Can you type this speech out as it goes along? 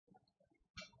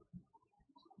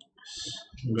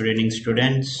Good evening,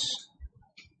 students.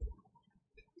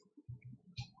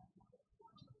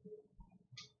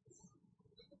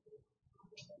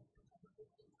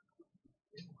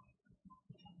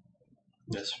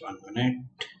 Just 1 minute.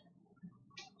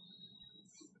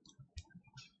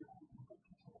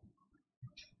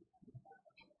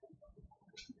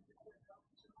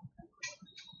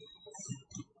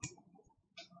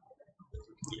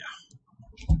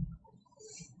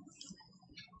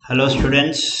 Hello,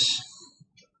 students.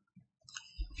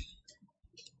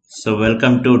 So,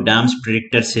 welcome to DAMS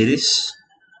Predictor series.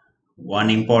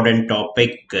 One important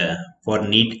topic for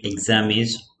NEET exam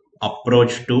is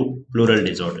approach to pleural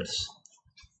disorders.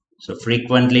 So,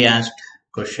 frequently asked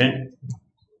question,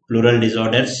 pleural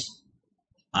disorders.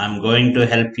 I'm going to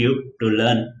help you to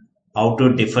learn how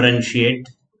to differentiate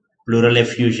pleural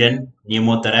effusion,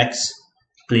 pneumothorax,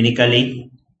 clinically,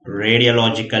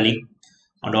 radiologically,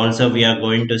 and also we are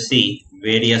going to see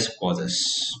various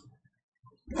causes.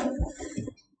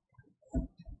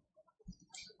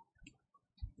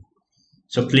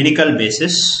 So clinical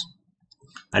basis,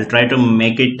 I'll try to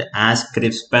make it as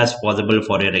crisp as possible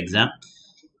for your exam.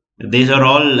 These are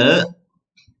all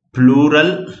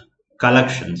pleural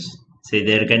collections. See,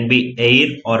 there can be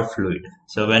air or fluid.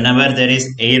 So whenever there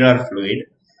is air or fluid,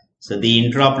 so the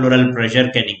intrapleural pressure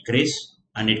can increase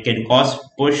and it can cause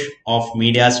push of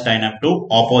mediastinum to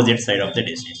opposite side of the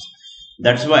disease.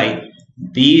 That's why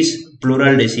these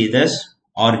pleural diseases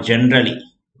are generally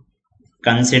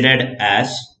considered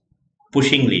as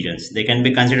pushing lesions. They can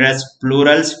be considered as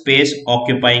pleural space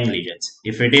occupying lesions.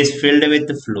 If it is filled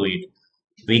with fluid,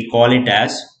 we call it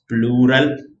as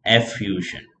pleural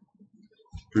effusion.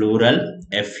 Pleural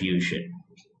effusion.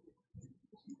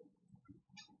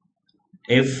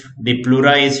 If the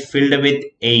pleura is filled with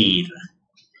air,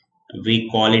 we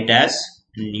call it as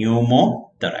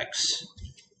pneumothorax.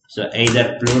 So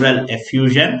either pleural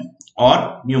effusion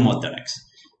or pneumothorax.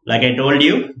 Like I told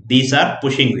you, these are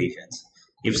pushing lesions.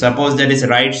 If suppose there is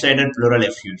right-sided pleural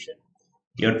effusion,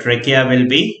 your trachea will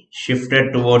be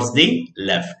shifted towards the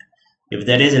left. If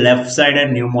there is left-sided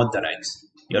pneumothorax,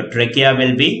 your trachea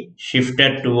will be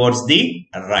shifted towards the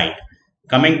right.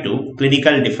 Coming to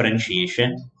clinical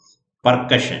differentiation,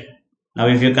 percussion. Now,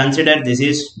 if you consider this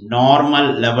is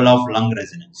normal level of lung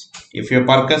resonance. If you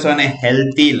percuss on a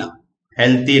healthy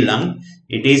lung,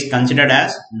 it is considered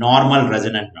as normal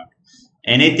resonant node.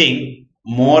 Anything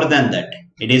more than that,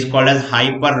 it is called as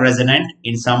hyper-resonant,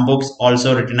 in some books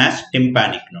also written as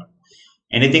tympanic node.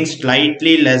 Anything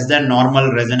slightly less than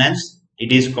normal resonance,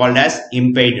 it is called as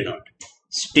impaired node.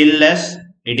 Still less,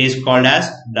 it is called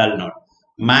as dull node.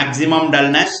 Maximum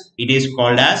dullness, it is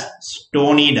called as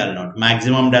stony dull node.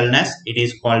 Maximum dullness, it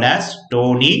is called as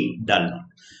stony dull node.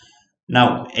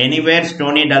 Now, anywhere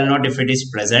stony dull node, if it is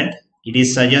present, it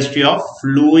is suggestive of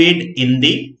fluid in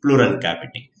the pleural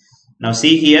cavity. Now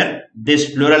see here,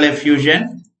 this pleural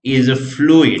effusion is a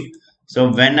fluid.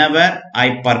 So whenever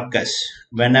I percuss,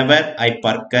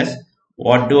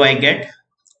 what do I get?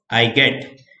 I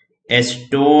get a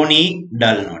stony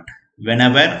dull node.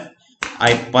 Whenever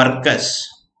I percuss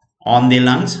on the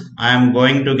lungs, I am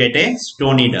going to get a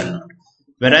stony dull node.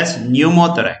 Whereas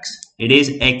pneumothorax, it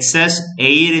is excess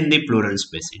air in the pleural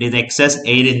space. It is excess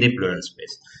air in the pleural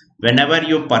space. Whenever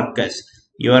you percuss,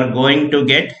 you are going to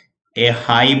get a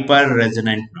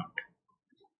hyper-resonant node.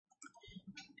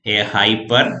 A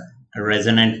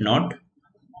hyper-resonant node,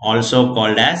 also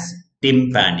called as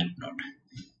tympanic node.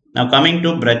 Now coming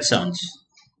to breath sounds.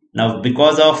 Now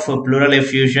because of pleural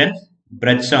effusion,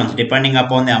 breath sounds, depending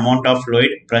upon the amount of fluid,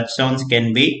 breath sounds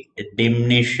can be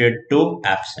diminished to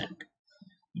absent.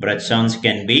 Breath sounds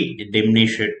can be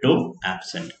diminished to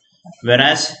absent.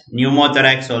 Whereas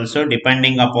pneumothorax also,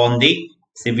 depending upon the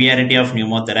severity of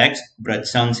pneumothorax, breath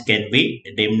sounds can be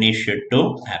diminished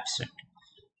to absent.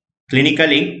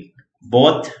 Clinically,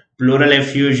 both pleural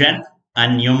effusion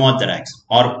and pneumothorax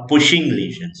are pushing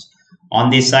lesions. On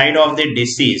the side of the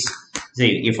disease,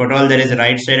 see, if at all there is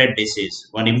right-sided disease,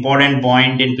 one important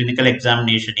point in clinical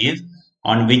examination is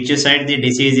on which side the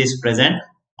disease is present,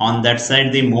 on that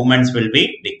side the movements will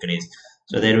be decreased.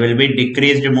 So there will be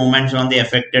decreased movements on the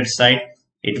affected side.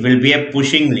 It will be a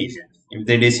pushing lesion. If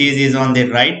the disease is on the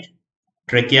right,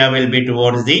 trachea will be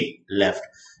towards the left,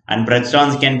 and breath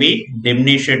sounds can be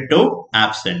diminished to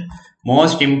absent.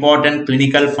 Most important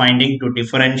clinical finding to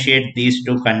differentiate these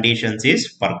two conditions is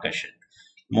percussion.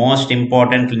 Most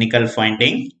important clinical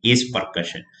finding is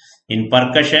percussion. In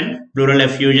percussion, pleural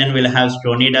effusion will have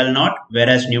stony dull node,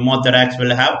 whereas pneumothorax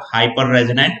will have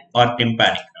hyper-resonant or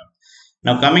tympanic node.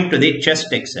 Now coming to the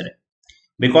chest X-ray,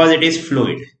 because it is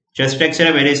fluid. Chest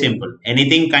X-ray very simple.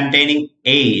 Anything containing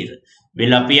air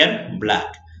will appear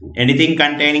black. Anything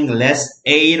containing less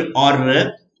air or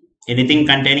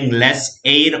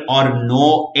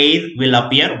no air will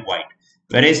appear white.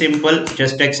 Very simple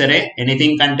chest X-ray.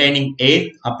 Anything containing air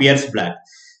appears black.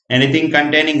 Anything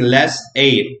containing less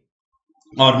air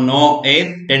or no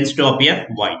air tends to appear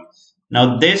white.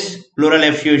 Now this pleural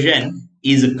effusion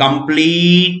is a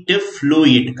complete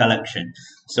fluid collection.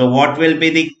 So what will be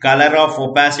the color of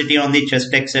opacity on the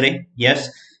chest X-ray? Yes,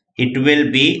 it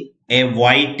will be a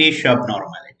whitish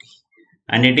abnormality.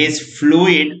 And it is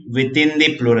fluid within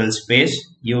the pleural space.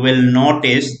 You will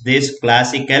notice this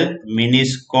classical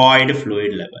meniscoid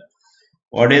fluid level.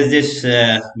 What is this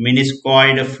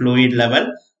meniscoid fluid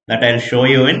level? That I'll show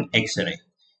you in X-ray.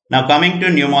 Now coming to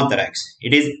pneumothorax,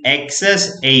 it is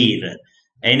excess air.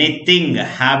 Anything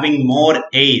having more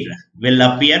air will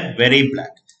appear very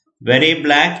black. Very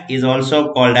black is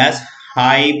also called as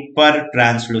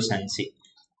hypertranslucency.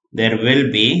 There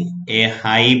will be a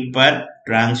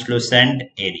hypertranslucent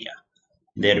area.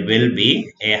 There will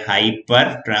be a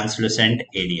hypertranslucent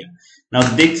area. Now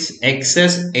this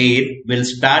excess air will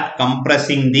start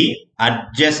compressing the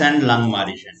adjacent lung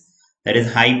margin. That is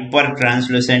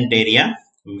hypertranslucent area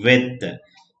with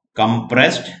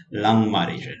compressed lung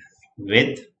margin.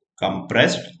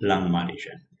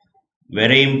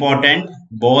 Very important,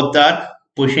 both are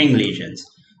pushing lesions.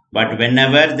 But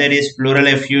whenever there is pleural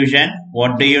effusion,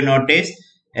 what do you notice?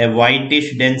 A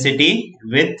whitish density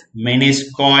with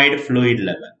meniscoid fluid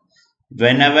level.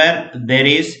 Whenever there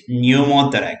is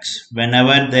pneumothorax,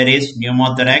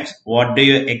 what do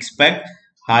you expect?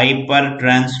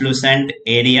 Hypertranslucent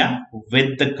area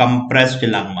with the compressed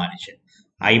lung margin.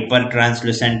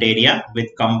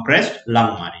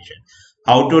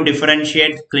 How to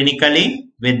differentiate clinically?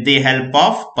 With the help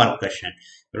of percussion.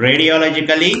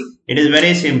 Radiologically, it is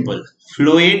very simple.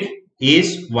 Fluid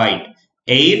is white.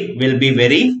 Air will be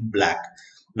very black.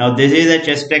 Now this is a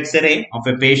chest X-ray of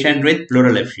a patient with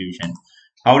pleural effusion.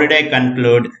 How did I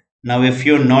conclude? Now if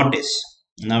you notice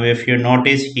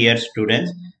here,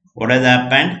 students, what has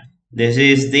happened? This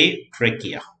is the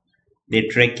trachea. The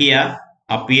trachea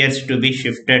appears to be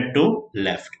shifted to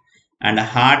left, and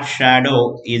heart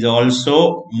shadow is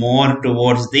also more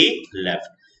towards the left.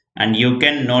 And you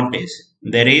can notice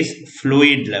there is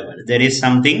fluid level. There is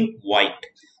something white.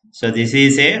 So this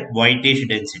is a whitish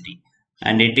density,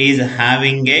 and it is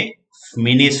having a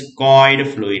meniscoid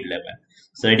fluid level.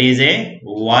 So it is a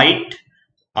whitish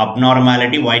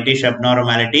abnormality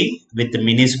with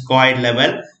meniscoid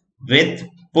level with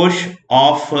push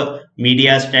of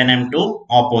mediastinum to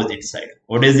opposite side.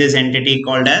 What is this entity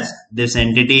called as? This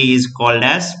entity is called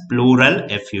as pleural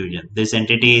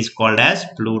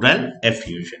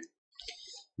effusion.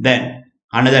 Then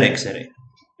another X-ray.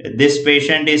 This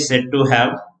patient is said to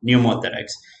have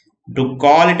pneumothorax. To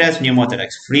call it as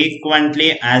pneumothorax,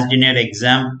 frequently asked in your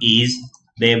exam is,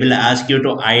 they will ask you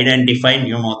to identify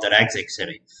pneumothorax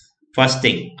X-ray. First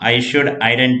thing, I should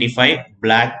identify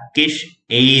blackish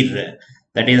air,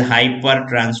 that is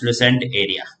hypertranslucent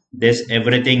area. This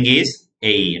everything is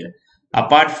air.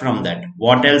 Apart from that,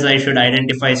 what else I should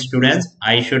identify, students?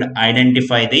 I should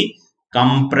identify the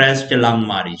compressed lung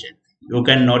margin. You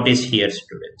can notice here,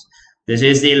 students. This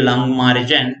is the lung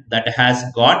margin that has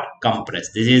got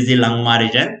compressed.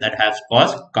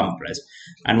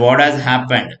 And what has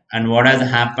happened?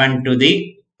 To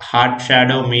the heart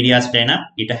shadow mediastinum?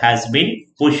 It has been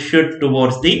pushed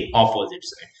towards the opposite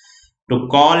side. To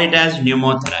call it as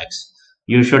pneumothorax,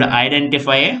 you should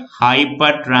identify a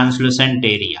hypertranslucent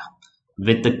area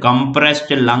with the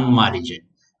compressed lung margin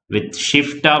with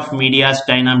shift of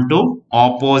mediastinum to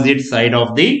opposite side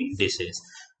of the disease.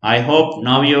 I hope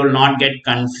now you will not get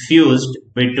confused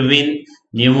between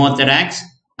pneumothorax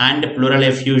and pleural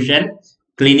effusion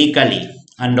clinically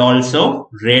and also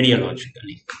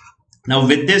radiologically. Now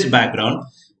with this background,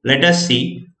 let us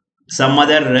see some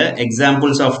other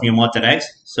examples of pneumothorax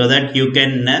so that you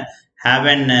can have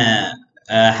an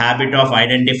habit of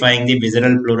identifying the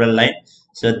visceral pleural line.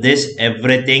 So this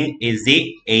everything is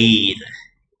the air,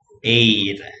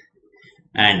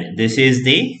 and this is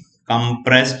the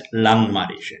compressed lung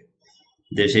margin.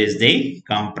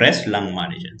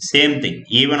 Same thing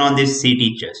even on this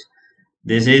CT chest.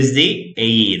 This is the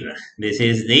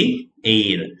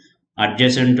air.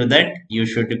 Adjacent to that, you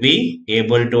should be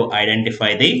able to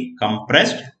identify the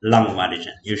compressed lung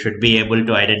margin.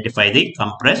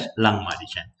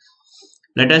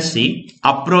 Let us see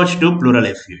approach to pleural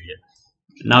effusion.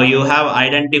 Now you have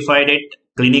identified it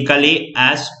clinically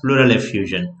as pleural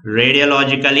effusion,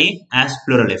 radiologically as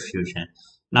pleural effusion.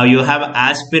 Now you have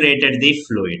aspirated the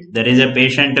fluid. There is a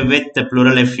patient with the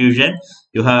pleural effusion.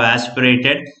 You have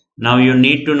aspirated. Now you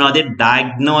need to know the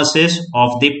diagnosis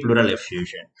of the pleural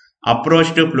effusion.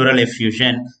 Approach to pleural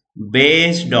effusion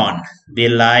based on the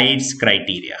Leitz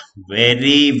criteria.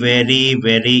 Very, very,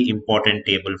 very important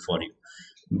table for you.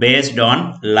 Based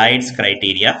on Leitz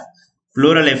criteria,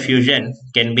 pleural effusion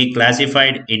can be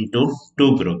classified into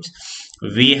two groups.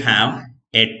 We have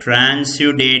a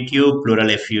transudative pleural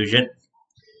effusion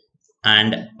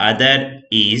and other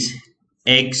is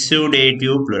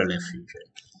exudative pleural effusion.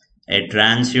 A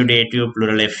transudative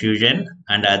pleural effusion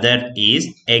and other is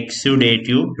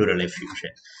exudative pleural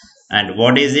effusion. And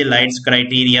what is the Leitz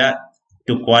criteria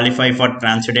to qualify for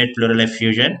transudate pleural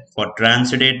effusion? For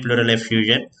transudate pleural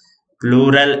effusion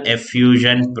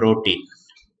protein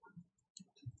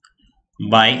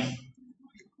by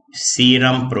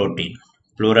serum protein,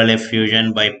 pleural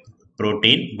effusion by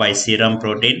protein by serum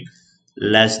protein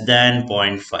less than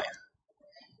 0.5.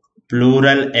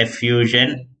 Pleural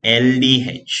effusion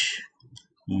LDH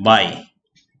by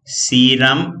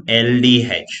serum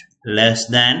LDH less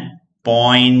than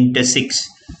 0.6.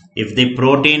 If the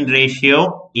protein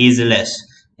ratio is less,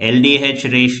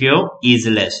 LDH ratio is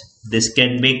less, this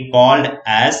can be called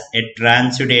as a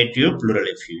transudative pleural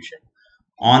effusion.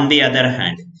 On the other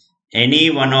hand, any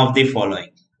one of the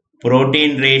following,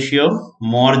 protein ratio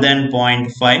more than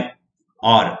 0.5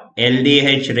 or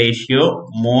LDH ratio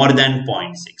more than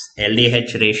 0.6,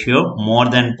 LDH ratio more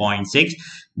than 0.6,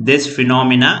 this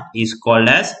phenomena is called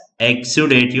as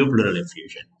exudative pleural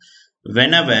effusion.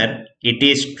 Whenever it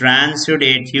is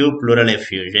transudative pleural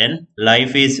effusion,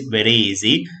 life is very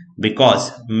easy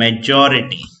because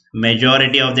majority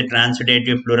of the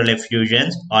transudative pleural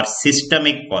effusions are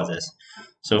systemic causes.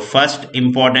 So first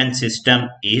important system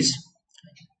is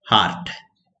heart,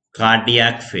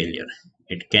 cardiac failure.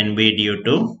 It can be due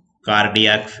to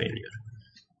cardiac failure.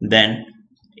 Then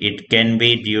it can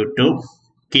be due to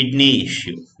kidney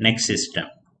issue. Next system,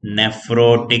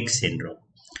 nephrotic syndrome.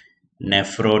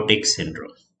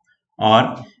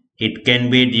 Or it can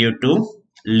be due to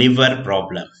liver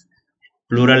problem.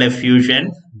 Pleural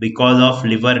effusion because of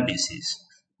liver disease.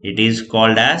 It is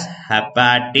called as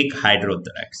hepatic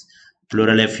hydrothorax.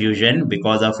 Pleural effusion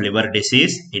because of liver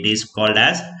disease. It is called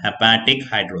as hepatic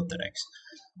hydrothorax.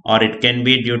 Or it can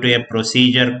be due to a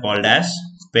procedure called as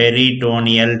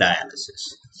peritoneal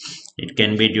dialysis. It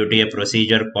can be due to a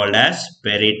procedure called as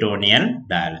peritoneal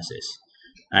dialysis.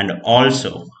 And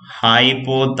also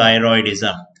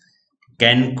hypothyroidism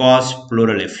can cause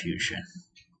pleural effusion.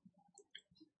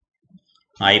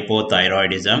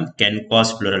 Hypothyroidism can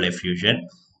cause pleural effusion.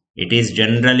 It is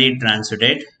generally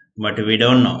transudate, but we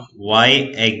don't know why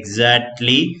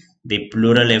exactly the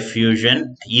pleural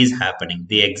effusion is happening.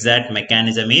 The exact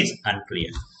mechanism is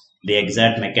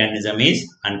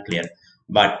unclear.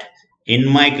 But in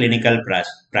my clinical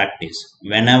practice,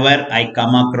 whenever I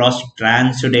come across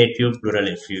transudative pleural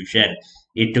effusion,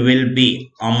 it will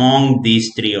be among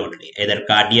these three only, either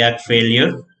cardiac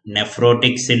failure,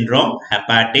 nephrotic syndrome,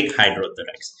 hepatic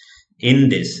hydrothorax. In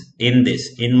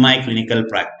my clinical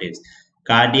practice,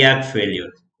 cardiac failure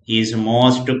is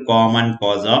most common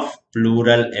cause of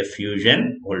pleural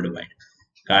effusion worldwide.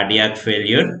 Cardiac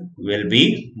failure will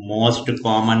be most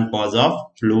common cause of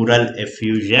pleural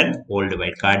effusion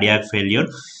worldwide. Cardiac failure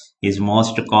is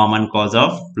most common cause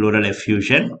of pleural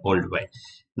effusion worldwide.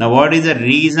 Now, what is the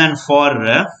reason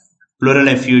for pleural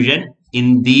effusion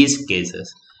in these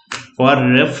cases? For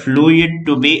fluid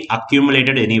to be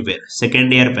accumulated anywhere,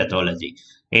 second year pathology,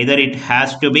 either it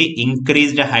has to be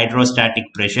increased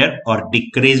hydrostatic pressure or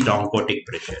decreased oncotic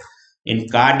pressure. In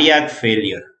cardiac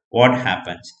failure, what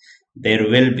happens? There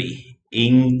will be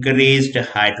increased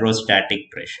hydrostatic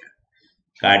pressure.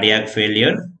 Cardiac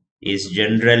failure is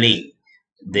generally,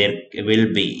 there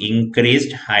will be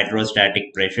increased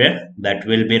hydrostatic pressure that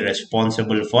will be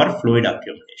responsible for fluid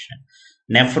accumulation.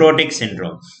 Nephrotic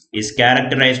syndrome is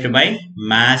characterized by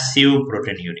massive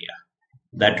proteinuria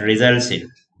that results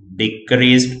in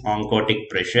decreased oncotic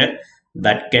pressure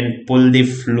that can pull the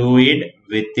fluid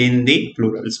within the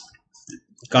pleural space.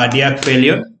 Cardiac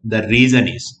failure, the reason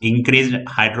is increased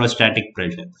hydrostatic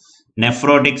pressure.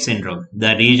 Nephrotic syndrome,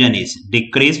 the reason is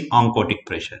decreased oncotic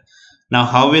pressure. Now,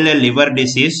 how will a liver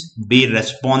disease be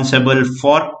responsible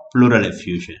for pleural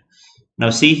effusion?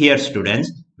 Now, see here,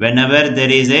 students, whenever there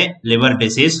is a liver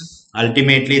disease,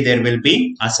 ultimately there will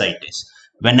be ascites.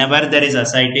 Whenever there is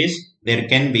ascites, there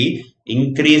can be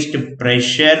increased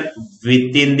pressure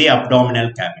within the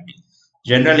abdominal cavity.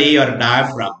 Generally, your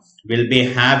diaphragm will be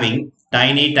having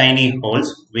tiny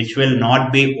holes which will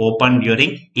not be open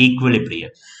during equilibrium.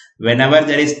 Whenever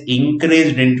there is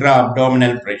increased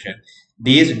intra-abdominal pressure,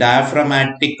 these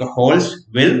diaphragmatic holes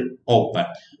will open,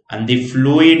 and the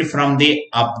fluid from the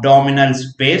abdominal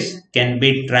space can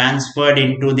be transferred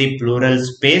into the pleural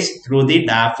space through the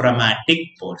diaphragmatic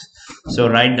pores. So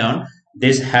write down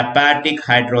this hepatic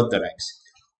hydrothorax.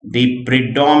 The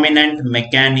predominant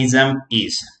mechanism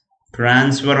is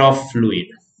transfer of fluid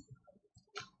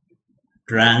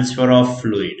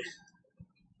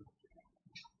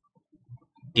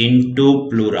into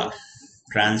pleura,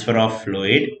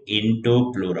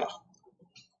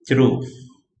 through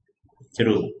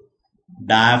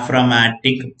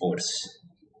diaphragmatic pores,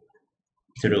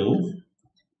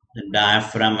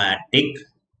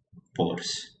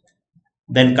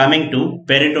 Then coming to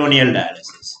peritoneal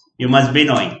dialysis. You must be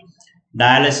knowing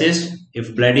dialysis,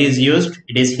 if blood is used,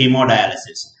 it is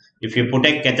hemodialysis. If you put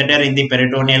a catheter in the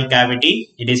peritoneal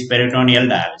cavity, it is peritoneal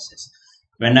dialysis.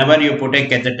 Whenever you put a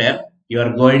catheter, you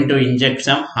are going to inject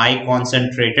some high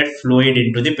concentrated fluid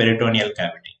into the peritoneal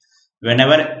cavity.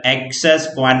 Whenever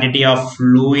excess quantity of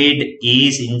fluid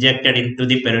is injected into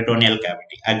the peritoneal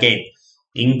cavity, again,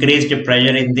 increased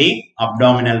pressure in the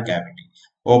abdominal cavity,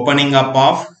 opening up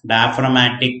of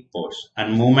diaphragmatic pores,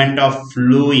 and movement of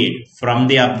fluid from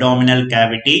the abdominal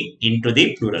cavity into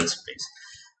the pleural space.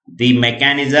 The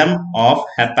mechanism of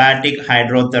hepatic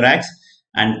hydrothorax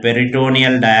and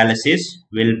peritoneal dialysis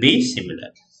will be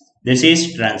similar. This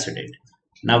is transitive.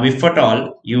 Now, if at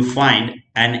all you find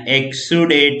an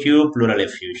exudative pleural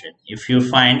effusion,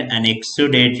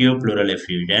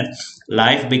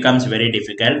 life becomes very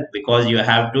difficult because you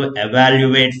have to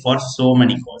evaluate for so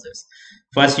many causes.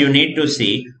 First, you need to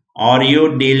see, are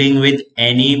you dealing with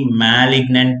any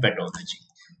malignant pathology?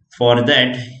 For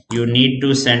that, you need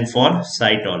to send for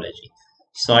cytology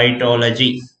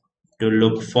to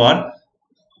look for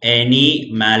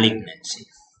any malignancy.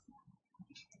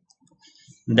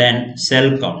 Then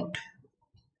cell count.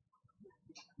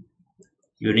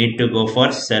 You need to go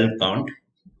for cell count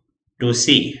to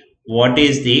see what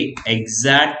is the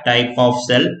exact type of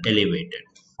cell elevated.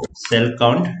 Cell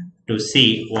count to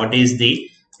see what is the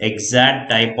exact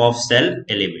type of cell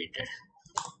elevated.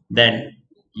 Then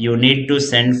you need to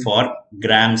send for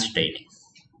gram staining.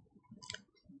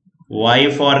 Why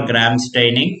for gram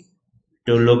staining?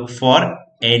 To look for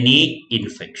any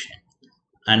infection.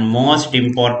 And most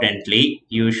importantly,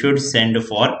 you should send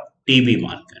for TB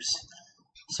markers.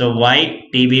 So why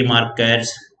TB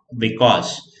markers?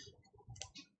 Because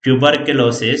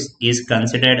tuberculosis is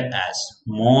considered as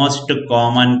most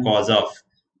common cause of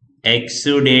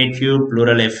exudative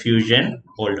pleural effusion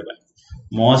worldwide.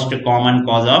 Most common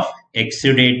cause of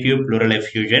exudative pleural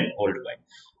effusion worldwide.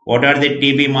 What are the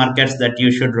TB markers that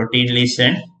you should routinely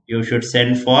send? You should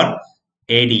send for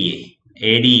ADA,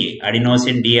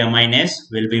 adenosine deaminase,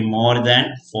 will be more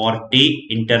than 40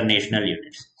 international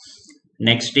units.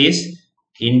 Next is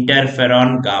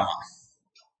interferon gamma.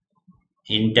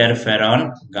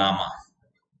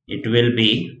 It will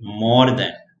be more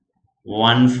than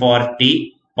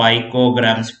 140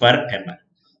 picograms per ml.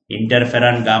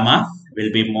 Interferon gamma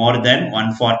will be more than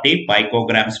 140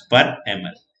 picograms per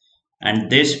ml. And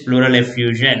this pleural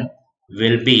effusion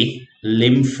will be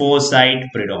lymphocyte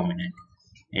predominant.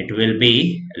 It will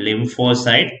be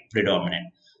lymphocyte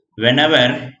predominant.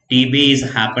 Whenever TB is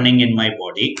happening in my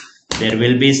body, there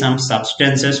will be some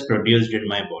substances produced in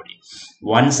my body.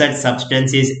 One such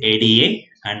substance is ADA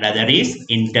and other is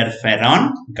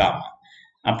interferon gamma.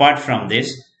 Apart from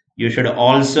this, you should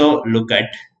also look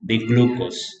at the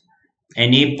glucose.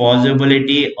 Any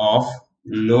possibility of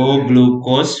low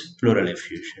glucose pleural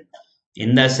effusion.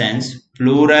 In the sense,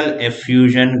 pleural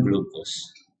effusion glucose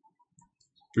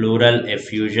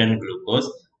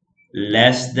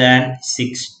less than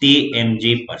 60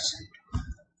 mg%.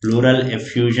 Pleural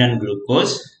effusion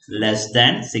glucose less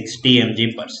than 60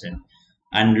 mg%.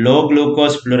 And low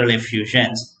glucose pleural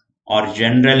effusions are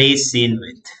generally seen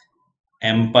with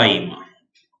empyema.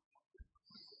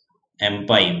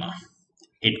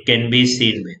 It can be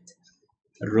seen with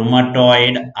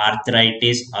rheumatoid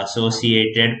arthritis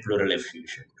associated pleural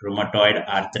effusion.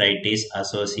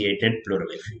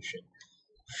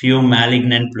 Few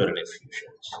malignant pleural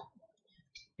effusions.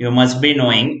 You must be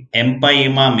knowing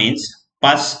empyema means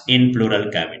pus in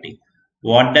pleural cavity.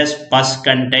 What does pus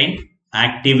contain?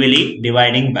 Actively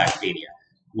dividing bacteria.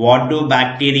 What do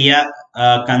bacteria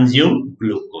consume?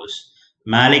 Glucose.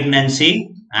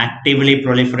 Malignancy, actively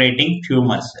proliferating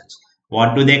tumor cells.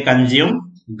 What do they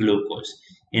consume? Glucose.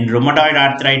 In rheumatoid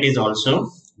arthritis also,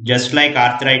 just like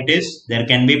arthritis, there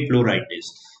can be pleuritis.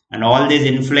 And all these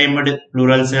inflamed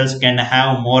pleural cells can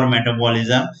have more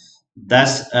metabolism.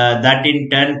 Thus, that in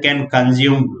turn can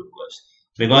consume glucose.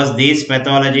 Because these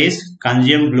pathologies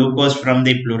consume glucose from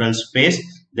the pleural space,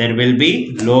 there will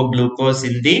be low glucose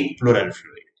in the pleural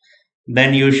fluid.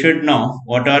 then you should know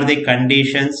what are the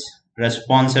conditions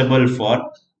responsible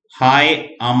for high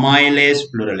amylase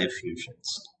pleural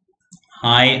effusions.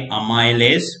 High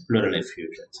amylase pleural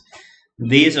effusions.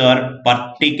 These are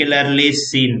particularly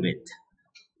seen with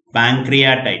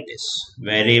pancreatitis.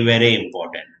 Very, very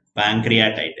important.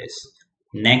 Pancreatitis.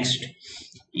 Next,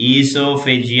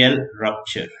 esophageal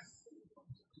rupture.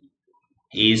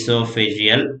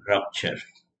 Esophageal rupture.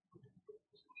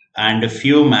 And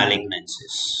few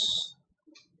malignancies.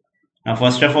 Now,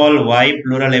 first of all, why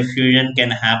pleural effusion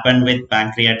can happen with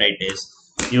pancreatitis?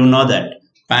 You know that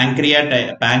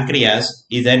pancreas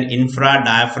is an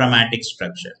infradiaphragmatic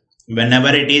structure. Whenever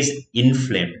it is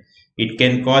inflamed, it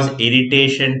can cause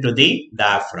irritation to the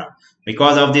diaphragm.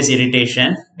 Because of this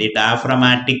irritation, the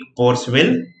diaphragmatic pores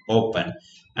will open,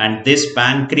 and this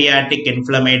pancreatic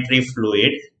inflammatory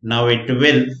fluid, now it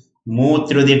will move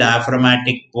through the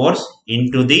diaphragmatic pores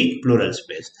into the pleural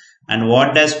space. And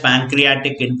what does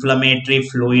pancreatic inflammatory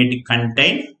fluid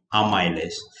contain?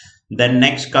 Amylase. Then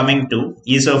next, coming to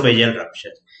esophageal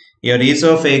rupture. Your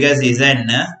esophagus is an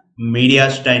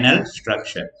mediastinal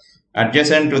structure.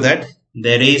 Adjacent to that,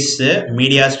 there is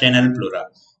mediastinal pleura.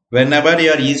 Whenever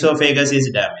your esophagus is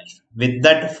damaged, with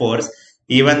that force,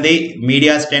 even the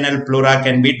mediastinal pleura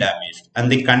can be damaged, and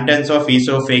the contents of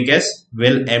esophagus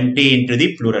will empty into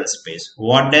the pleural space.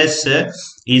 What does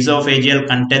esophageal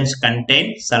contents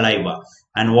contain? Saliva.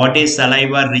 And what is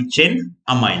saliva rich in?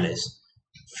 Amylase.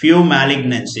 Few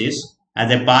malignancies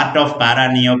as a part of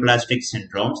paraneoplastic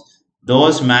syndromes,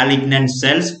 those malignant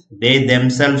cells, they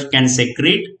themselves can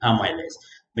secrete amylase.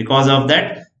 Because of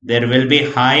that, there will be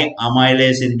high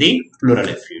amylase in the pleural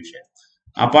effusion.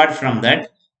 Apart from that,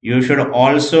 you should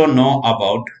also know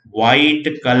about white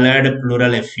colored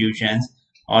pleural effusions,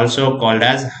 also called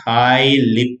as high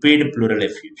lipid pleural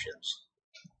effusions.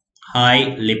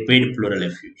 High lipid pleural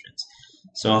effusions.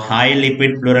 So high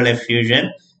lipid pleural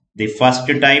effusion, the first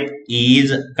type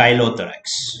is chylothorax.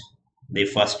 The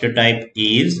first type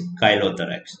is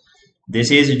chylothorax.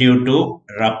 This is due to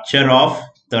rupture of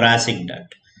thoracic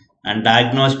duct, and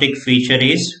diagnostic feature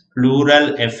is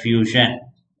pleural effusion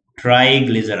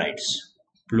triglycerides.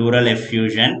 Pleural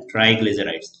effusion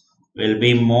triglycerides will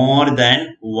be more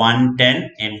than 110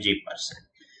 mg/cent.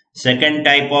 Second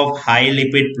type of high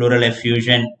lipid pleural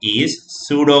effusion is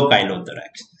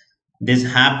pseudochylothorax. This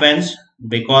happens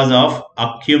because of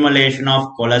accumulation of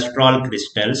cholesterol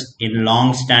crystals in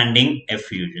long-standing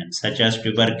effusions, such as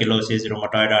tuberculosis,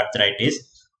 rheumatoid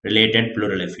arthritis related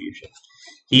pleural effusion.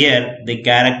 Here, the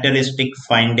characteristic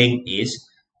finding is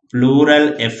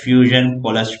pleural effusion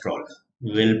cholesterol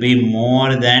will be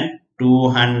more than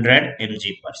 200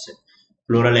 mg/cent.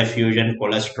 Pleural effusion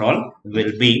cholesterol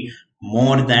will be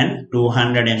more than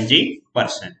 200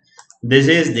 mg/cent. This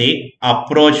is the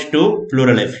approach to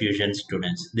pleural effusion,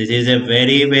 students. This is a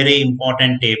very, very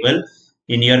important table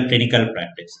in your clinical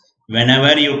practice.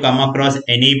 Whenever you come across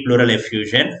any pleural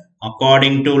effusion,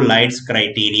 according to Light's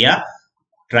criteria,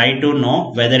 try to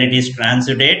know whether it is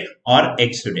transudate or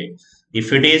exudate.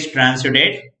 If it is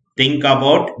transudate, think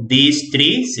about these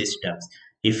three systems.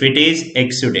 If it is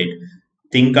exudate,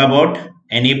 think about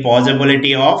any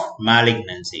possibility of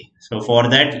malignancy. So for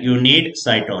that, you need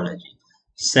cytology,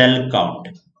 cell count,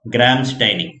 gram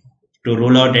staining to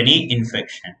rule out any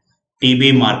infection,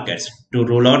 TB markers to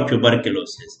rule out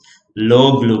tuberculosis,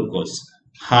 low glucose,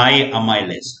 high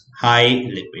amylase, high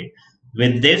lipid.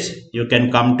 With this, you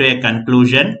can come to a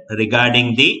conclusion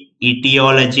regarding the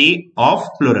etiology of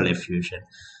pleural effusion.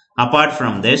 Apart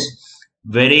from this,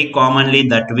 very commonly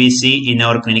that we see in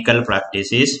our clinical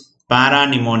practice is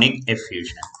paranimonic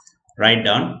effusion. Write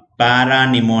down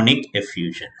paranimonic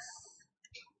effusion.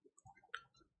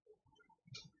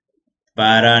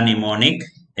 Paranimonic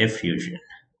effusion.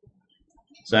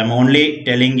 So I'm only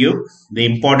telling you the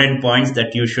important points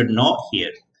that you should know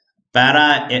here.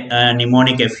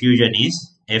 Paranimonic effusion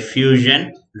is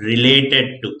effusion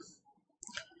related to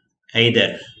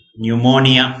either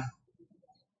pneumonia,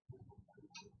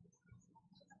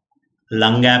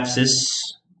 lung abscess,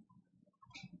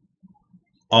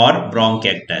 or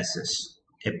bronchiectasis.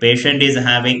 A patient is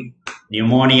having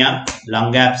pneumonia,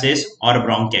 lung abscess, or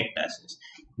bronchiectasis.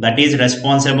 That is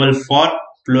responsible for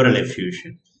pleural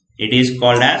effusion. It is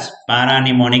called as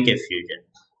paranimonic effusion.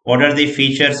 What are the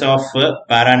features of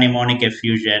paranimonic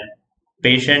effusion?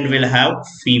 Patient will have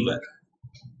fever.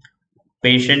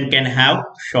 Patient can have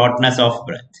shortness of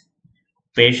breath.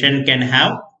 Patient can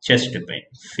have chest pain.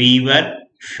 Fever,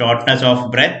 shortness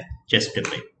of breath, chest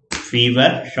pain.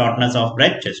 Fever, shortness of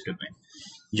breath, chest pain.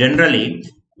 Generally,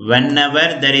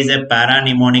 whenever there is a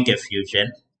paranimonic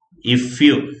effusion, if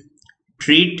you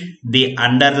treat the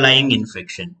underlying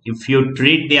infection. If you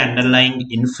treat the underlying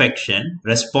infection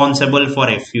responsible for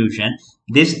effusion,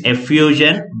 this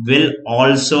effusion will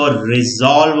also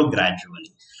resolve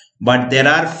gradually. But there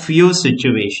are few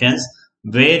situations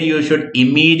where you should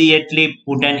immediately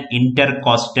put an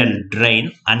intercostal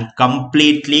drain and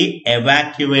completely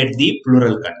evacuate the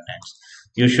pleural contents.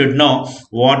 You should know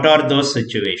what are those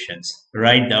situations.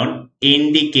 Write down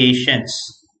indications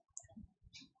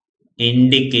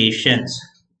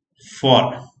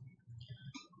for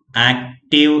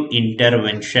active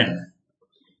intervention.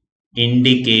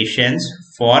 Indications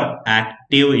for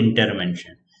active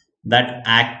intervention. That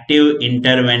active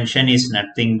intervention is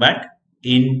nothing but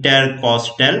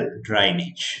intercostal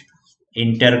drainage.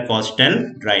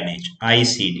 Intercostal drainage,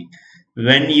 ICD.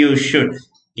 When you should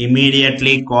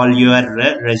immediately call your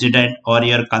resident or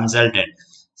your consultant,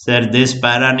 sir, this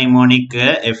parapneumonic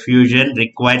effusion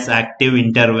requires active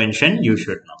intervention, you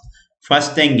should know.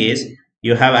 First thing is,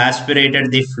 you have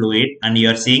aspirated the fluid and you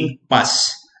are seeing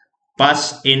pus.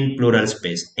 Pus in pleural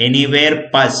space. Anywhere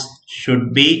pus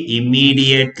should be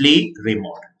immediately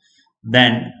removed.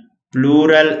 Then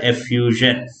pleural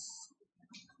effusion,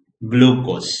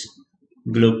 glucose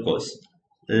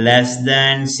less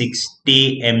than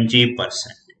 60 mg%.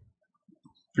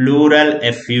 Pleural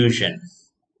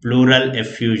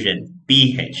effusion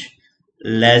pH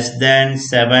less than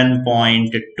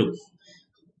 7.2.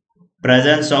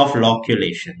 Presence of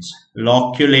loculations,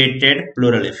 loculated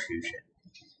pleural effusion.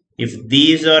 If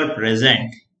these are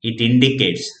present, it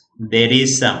indicates there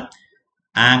is some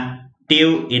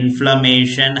active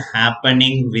inflammation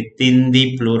happening within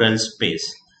the pleural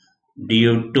space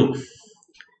due to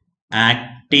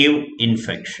active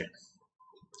infection.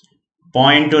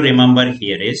 Point to remember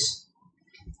here is,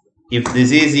 if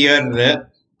this is your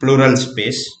pleural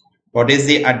space, what is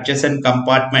the adjacent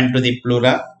compartment to the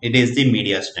pleura? It is the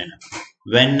mediastinum.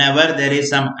 Whenever there is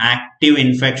some active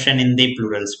infection in the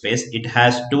pleural space, it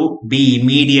has to be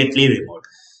immediately removed.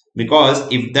 Because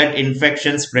if that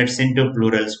infection spreads into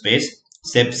pleural space,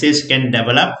 sepsis can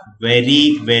develop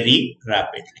very, very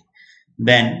rapidly.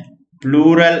 Then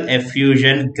pleural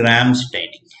effusion gram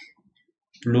staining.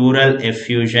 Pleural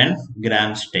effusion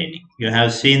gram staining. You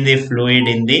have seen the fluid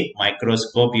in the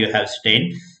microscope, you have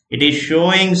stained. It is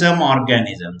showing some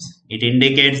organisms. It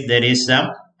indicates there is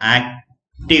some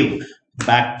active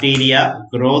bacteria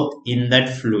growth in that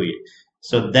fluid.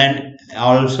 So then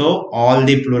also all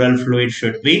the pleural fluid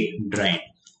should be drained.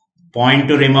 Point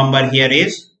to remember here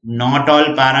is, not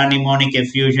all parapneumonic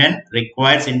effusion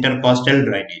requires intercostal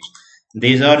drainage.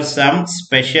 These are some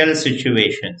special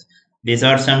situations. These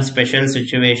are some special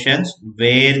situations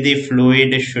where the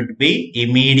fluid should be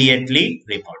immediately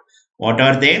removed. What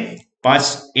are they?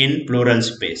 Pus in pleural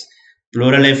space.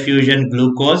 Pleural effusion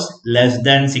glucose less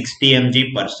than 60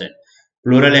 mg%.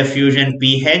 Pleural effusion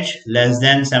pH less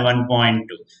than 7.2.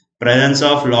 Presence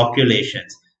of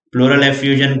loculations. Pleural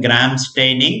effusion gram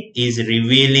staining is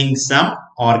revealing some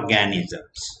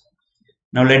organisms.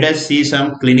 Now let us see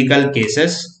some clinical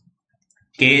cases.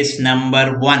 Case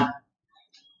number 1.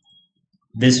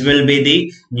 This will be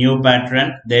the new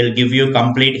pattern. They'll give you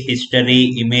complete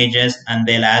history, images, and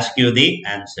they'll ask you the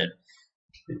answer.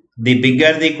 The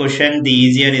bigger the question, the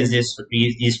easier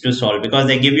is to solve, because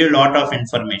they give you a lot of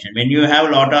information. When you have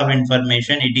a lot of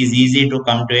information, it is easy to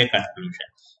come to a conclusion.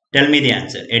 Tell me the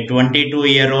answer. A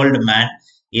 22-year-old man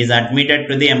is admitted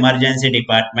to the emergency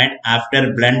department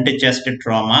after blunt chest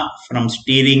trauma from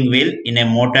steering wheel in a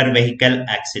motor vehicle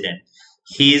accident.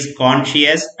 He is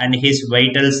conscious and his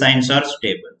vital signs are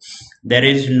stable. There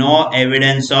is no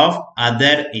evidence of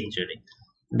other injury.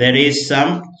 There is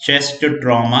some chest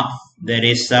trauma. The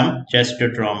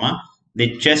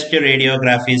chest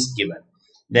radiograph is given.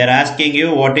 They are asking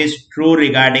you what is true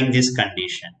regarding this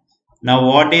condition. Now,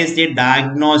 what is the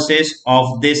diagnosis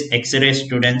of this X-ray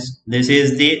students? This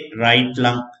is the right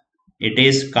lung. It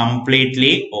is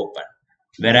completely open.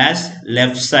 Whereas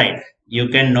left side, you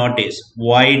can notice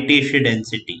whitish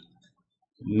density,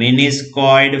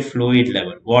 meniscoid fluid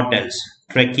level. What else?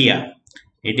 Trachea.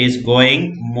 It is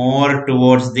going more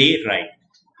towards the right.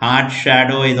 Heart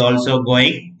shadow is also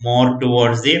going more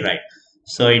towards the right.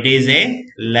 So it is a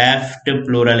left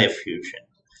pleural effusion.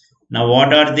 Now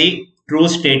what are the true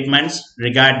statements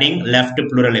regarding left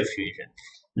pleural effusion?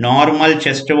 Normal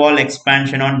chest wall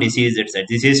expansion on diseased side.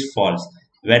 This is false.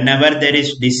 Whenever there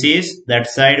is disease, that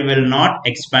side will not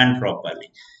expand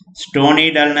properly.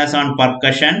 Stony dullness on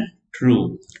percussion,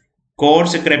 true.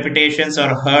 Coarse crepitations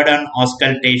are heard on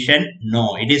auscultation,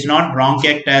 no. It is not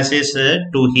bronchiectasis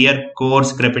to hear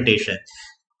coarse crepitation.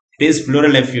 It is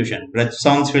pleural effusion. Breath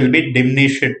sounds will be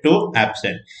diminished to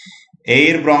absent.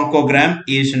 Air bronchogram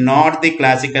is not the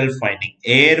classical finding.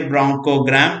 Air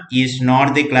bronchogram is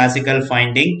not the classical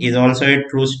finding is also a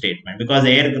true statement, because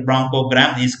air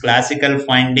bronchogram is classical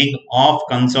finding of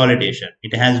consolidation.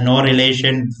 It has no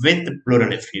relation with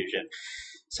pleural effusion.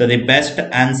 So the best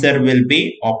answer will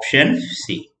be option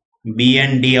C. B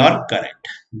and D are correct.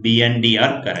 B and D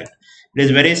are correct. It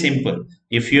is very simple.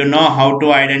 If you know how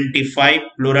to identify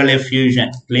pleural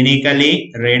effusion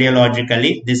clinically,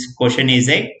 radiologically, this question is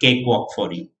a cakewalk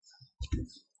for you.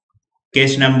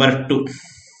 Case number 2.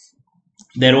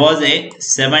 There was a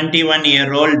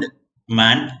 71-year-old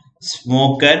man,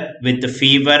 smoker, with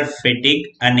fever, fatigue,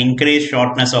 and increased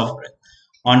shortness of breath.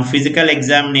 On physical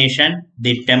examination,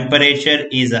 the temperature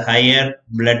is higher,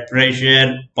 blood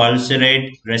pressure, pulse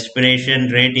rate, respiration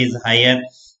rate is higher,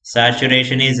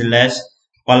 saturation is less.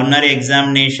 Pulmonary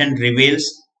examination reveals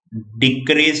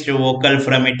decreased vocal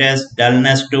fremitus,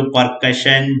 dullness to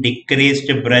percussion,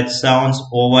 decreased breath sounds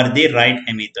over the right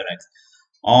hemithorax.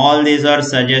 All these are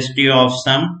suggestive of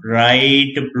some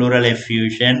right pleural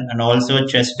effusion, and also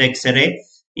chest X-ray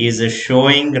is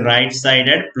showing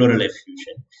right-sided pleural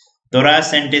effusion.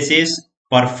 Thoracentesis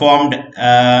performed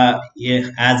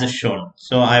as shown.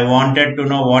 So I wanted to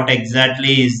know what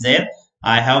exactly is there.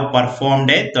 I have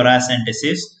performed a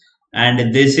thoracentesis,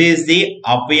 and this is the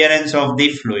appearance of the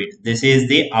fluid. This is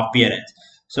the appearance.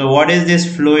 So what is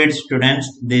this fluid,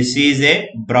 students? This is a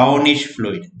brownish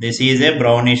fluid. This is a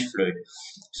brownish fluid.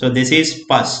 So this is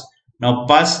pus. Now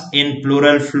pus in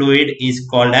pleural fluid is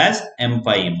called as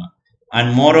empyema.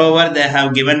 And moreover, they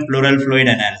have given pleural fluid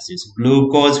analysis.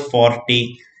 Glucose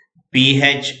 40,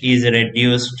 pH is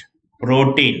reduced,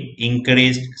 protein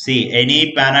increased. See,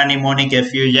 any pneumonic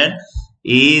effusion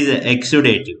is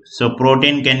exudative. So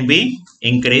protein can be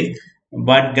increased,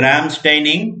 but gram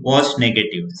staining was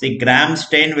negative. See, gram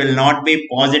stain will not be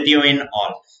positive in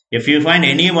all. If you find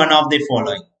any one of the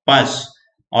following, pus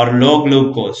or low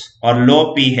glucose or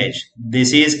low pH,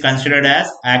 this is considered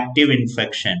as active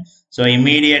infection. So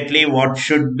immediately what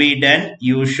should be done?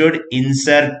 You should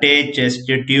insert a chest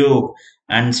tube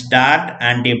and start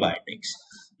antibiotics.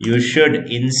 You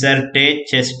should insert a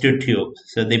chest tube.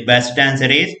 So the best answer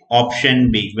is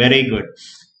option B. Very good.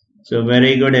 So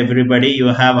very good, everybody. You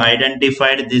have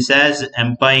identified this as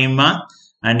empyema,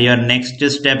 and your next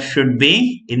step should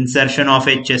be insertion of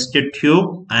a chest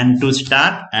tube and to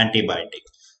start antibiotic.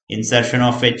 Insertion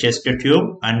of a chest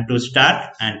tube and to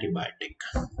start antibiotic.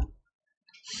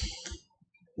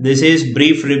 This is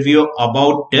brief review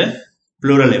about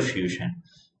pleural effusion.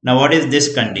 Now what is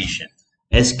this condition?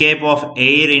 Escape of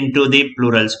air into the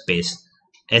pleural space.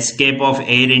 Escape of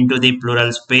air into the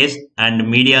pleural space and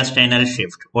mediastinal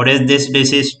shift. What is this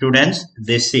disease, students?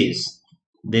 This is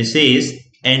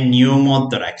a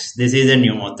pneumothorax. This is a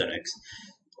pneumothorax.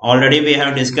 Already we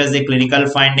have discussed the clinical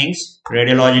findings,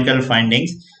 radiological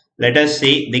findings. Let us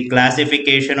see the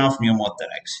classification of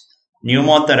pneumothorax.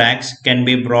 Pneumothorax can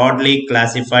be broadly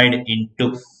classified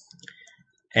into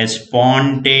a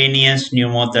spontaneous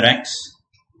pneumothorax,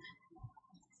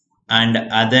 and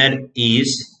other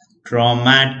is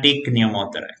traumatic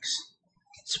pneumothorax.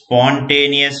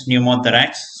 Spontaneous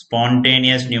pneumothorax,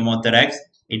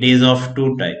 it is of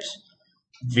two types.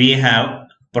 We have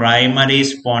primary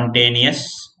spontaneous,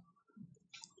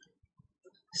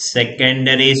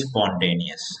 secondary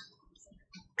spontaneous.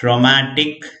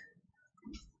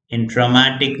 In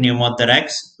traumatic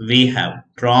pneumothorax, we have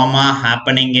trauma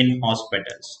happening in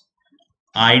hospitals,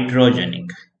 iatrogenic,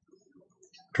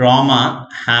 trauma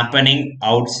happening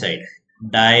outside,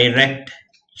 direct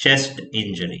chest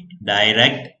injury.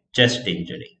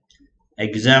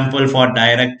 Example for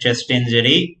direct chest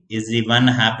injury is the one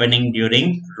happening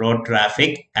during road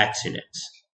traffic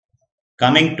accidents.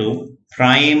 Coming to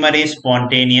primary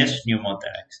spontaneous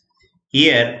pneumothorax.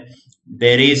 Here,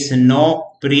 there is no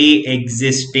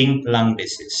pre-existing lung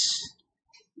disease.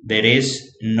 There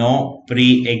is no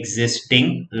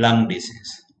pre-existing lung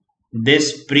disease.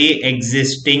 This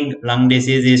pre-existing lung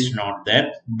disease is not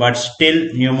there, but still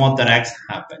pneumothorax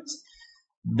happens.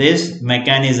 This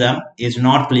mechanism is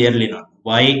not clearly known.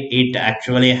 Why it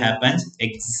actually happens,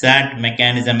 exact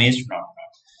mechanism is not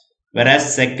known.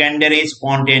 Whereas secondary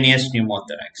spontaneous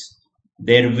pneumothorax,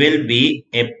 there will be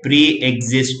a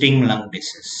pre-existing lung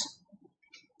disease.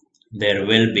 There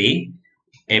will be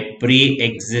a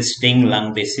pre-existing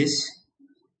lung disease.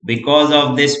 Because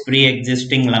of this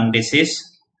pre-existing lung disease,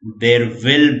 there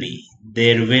will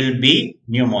be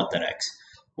pneumothorax.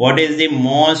 What is the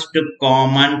most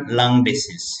common lung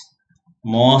disease?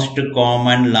 Most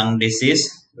common lung disease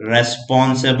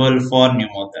responsible for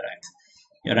pneumothorax.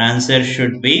 Your answer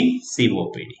should be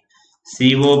COPD.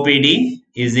 COPD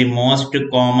is the most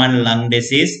common lung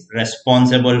disease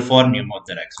responsible for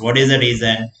pneumothorax. What is the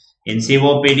reason? In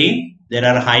COPD, there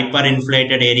are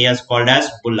hyperinflated areas called as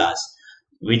bullas,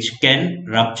 which can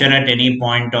rupture at any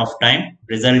point of time,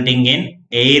 resulting in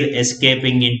air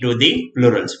escaping into the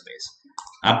pleural space.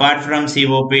 Apart from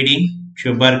COPD,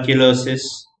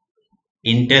 tuberculosis,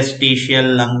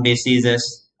 interstitial lung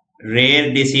diseases,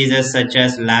 rare diseases such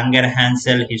as Langerhans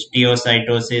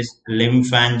histiocytosis,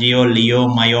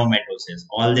 lymphangioliomyomatosis.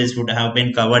 All this would have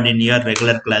been covered in your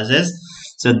regular classes.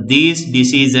 So these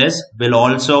diseases will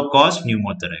also cause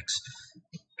pneumothorax.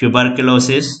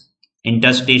 Tuberculosis,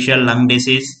 interstitial lung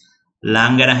disease,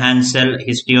 Langerhans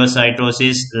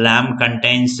histiocytosis, LAM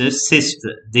contains cyst.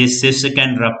 This cyst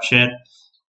can rupture.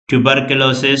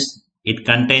 Tuberculosis, it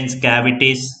contains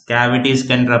cavities. Cavities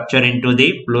can rupture into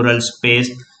the pleural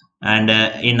space. And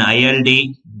in ILD,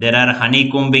 there are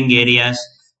honeycombing areas.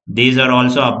 These are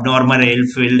also abnormal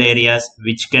air-filled areas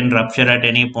which can rupture at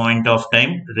any point of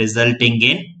time, resulting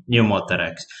in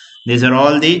pneumothorax. These are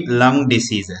all the lung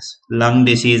diseases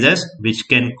which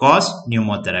can cause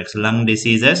pneumothorax. Lung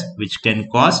diseases which can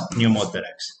cause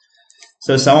pneumothorax.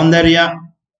 So Soundarya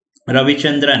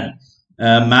Ravichandran,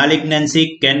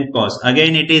 malignancy can cause.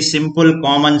 Again, it is simple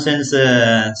common sense,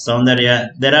 Soundarya.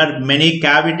 There are many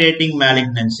cavitating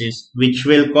malignancies which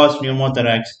will cause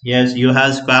pneumothorax. Yes, you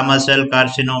have squamous cell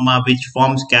carcinoma which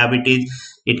forms cavities.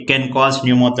 It can cause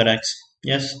pneumothorax.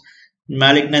 Yes,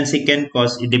 malignancy can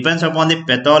cause. It depends upon the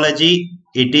pathology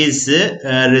it is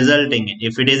resulting in.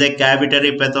 If it is a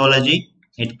cavitary pathology,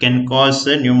 it can cause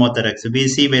pneumothorax. We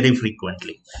see very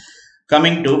frequently.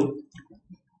 Coming to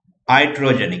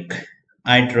iatrogenic.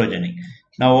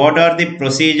 Now, what are the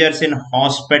procedures in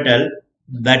hospital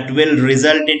that will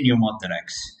result in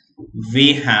pneumothorax?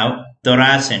 We have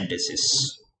thoracentesis.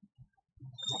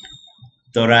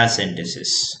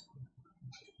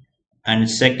 And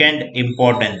second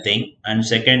important thing,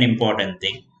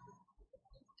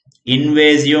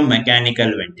 invasive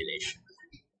mechanical ventilation.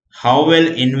 How will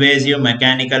invasive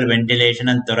mechanical ventilation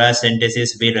and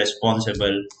thoracentesis be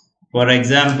responsible? For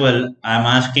example, I am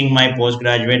asking my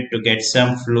postgraduate to get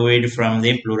some fluid from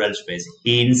the pleural space.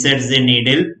 He inserts the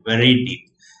needle very deep,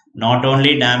 not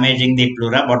only damaging the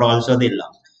pleura but also the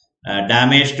lung.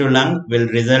 Damage to lung will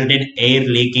result in air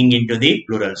leaking into the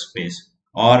pleural space.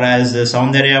 Or as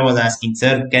Soundarya was asking,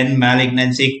 sir, can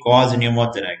malignancy cause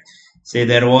pneumothorax? See,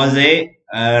 there was a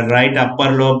right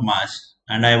upper lobe mass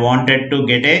and I wanted to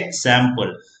get a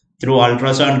sample through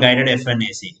ultrasound guided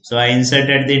FNAC. So I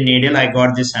inserted the needle, I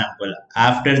got the sample.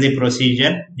 After the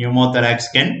procedure, pneumothorax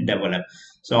can develop.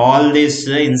 So all this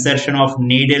insertion of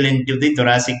needle into the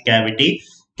thoracic cavity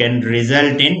can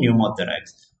result in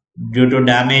pneumothorax due to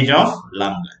damage of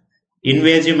lung.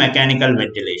 Invasive mechanical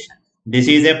ventilation. This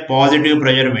is a positive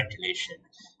pressure ventilation.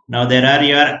 Now there are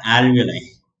your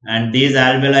alveoli, and these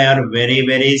alveoli are very,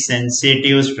 very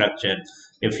sensitive structure.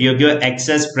 If you give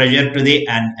excess pressure to the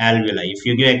alveoli,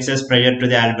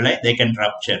 they can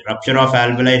rupture. Rupture of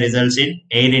alveoli results in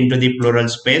air into the pleural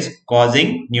space,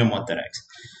 causing pneumothorax.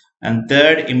 And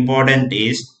third important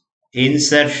is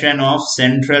insertion of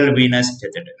central venous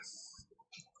catheter.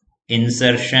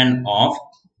 Insertion of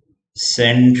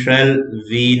central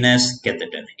venous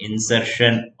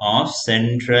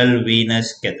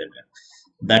catheter.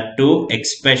 That too,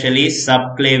 especially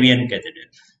subclavian catheter.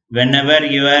 Whenever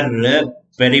your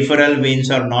peripheral veins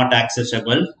are not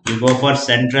accessible, you go for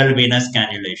central venous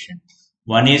cannulation.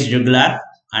 One is jugular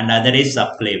and other is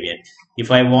subclavian.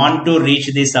 If I want to reach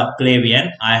the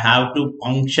subclavian, I have to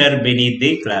puncture beneath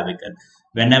the clavicle.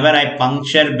 Whenever I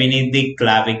puncture beneath the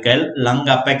clavicle, lung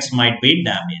apex might be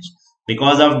damaged.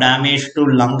 Because of damage to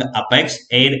lung apex,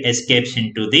 air escapes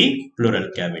into the pleural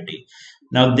cavity.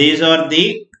 Now, these are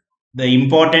the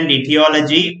important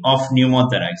etiology of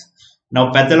pneumothorax.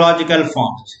 Now, pathological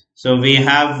forms. So, we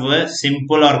have a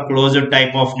simple or closed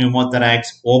type of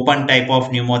pneumothorax, open type of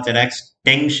pneumothorax,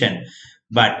 tension.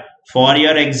 But for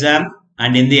your exam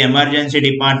and in the emergency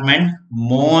department,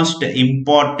 most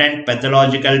important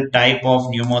pathological type of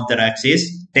pneumothorax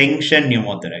is tension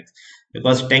pneumothorax.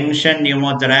 Because tension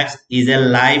pneumothorax is a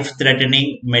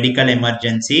life-threatening medical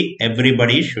emergency,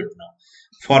 everybody should know.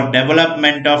 For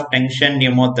development of tension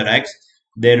pneumothorax,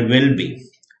 there will be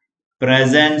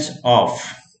presence of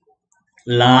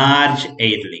large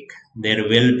air leak.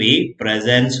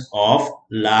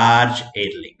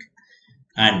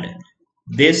 And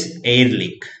this air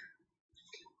leak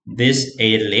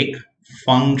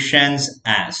functions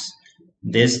as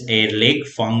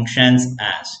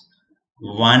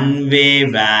one-way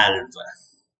valve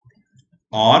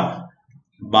or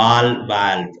ball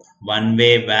valve,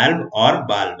 one-way valve or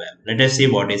ball valve. Let us see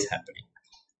what is happening.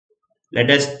 Let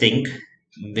us think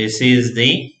this is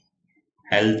the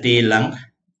healthy lung.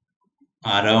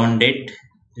 Around it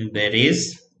there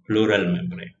is pleural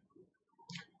membrane.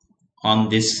 On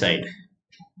this side,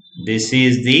 this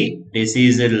is the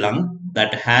diseased lung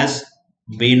that has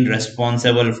been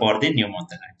responsible for the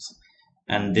pneumothorax,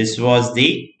 and this was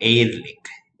the air leak.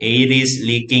 Air is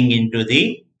leaking into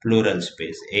the pleural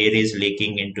space. Air is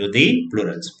leaking into the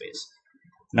pleural space.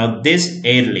 Now this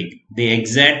air leak, the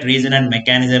exact reason and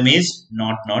mechanism is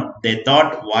not known. They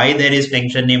thought why there is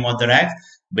tension pneumothorax,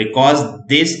 because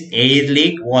this air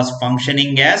leak was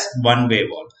functioning as one-way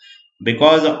valve.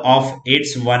 Because of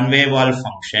its one-way valve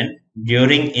function,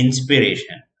 during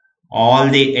inspiration, all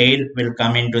the air will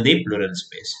come into the pleural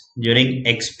space. During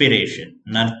expiration,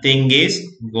 nothing is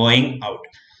going out.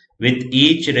 With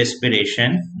each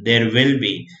respiration, there will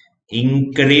be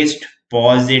increased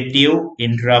positive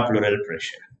intrapleural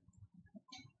pressure.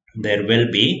 There will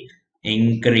be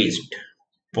increased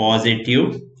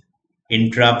positive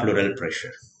intrapleural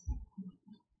pressure.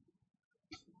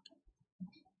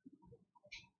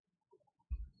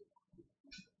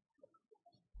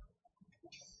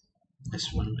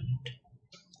 Just 1 minute.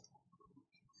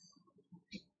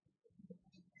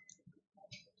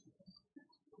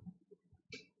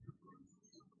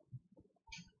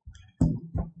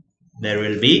 There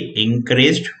will be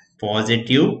increased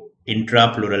positive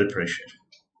intrapleural pressure.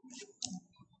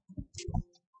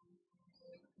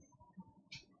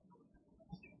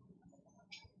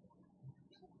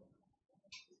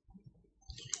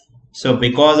 So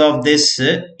because of this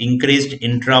increased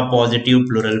intrapositive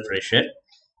pleural pressure,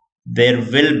 there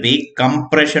will be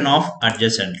compression of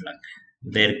adjacent lung.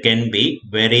 There can be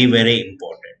very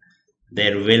important.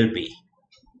 There will be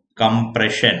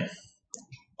compression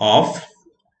of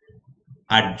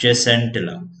adjacent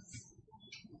lung.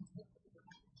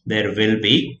 There will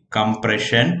be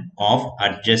compression of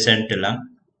adjacent lung,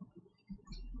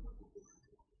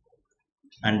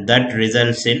 and that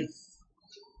results in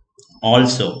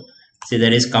also, see,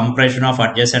 there is compression of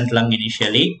adjacent lung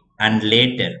initially, and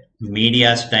later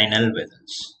mediastinal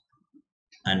vessels,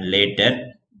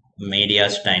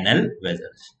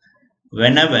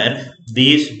 Whenever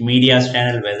these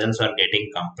mediastinal vessels are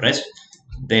getting compressed,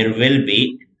 there will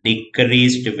be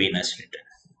decreased venous return.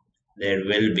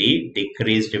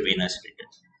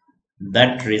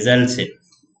 That results in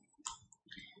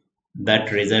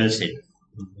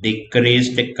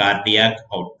decreased cardiac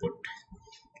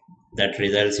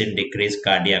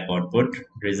output.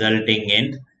 Resulting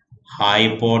in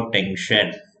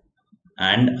hypotension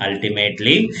and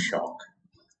ultimately shock.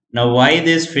 Now, why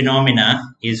this phenomena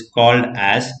is called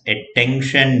as a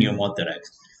tension pneumothorax?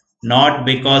 Not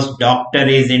because doctor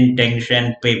is in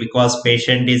tension, because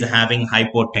patient is having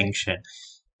hypotension.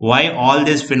 Why all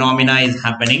this phenomena is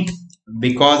happening?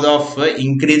 Because of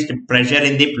increased pressure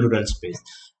in the pleural space.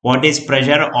 What is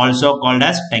pressure? Also called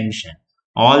as tension.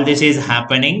 All this is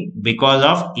happening because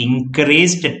of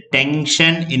increased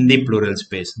tension in the pleural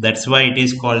space. That's why it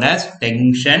is called as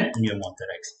tension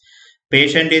pneumothorax.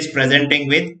 Patient is presenting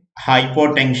with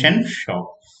hypotension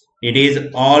shock. It is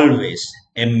always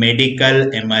a medical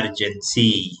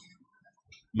emergency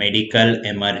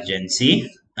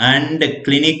and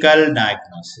clinical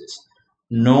diagnosis.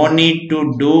 No need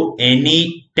to do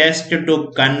any test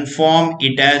to confirm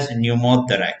it as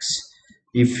pneumothorax.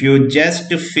 If you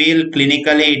just feel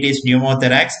clinically it is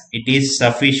pneumothorax, it is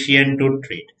sufficient to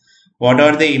treat. What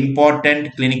are the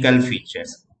important clinical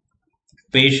features?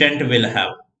 Patient will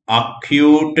have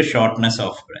acute shortness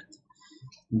of breath.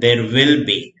 There will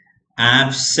be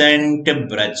absent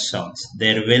breath sounds.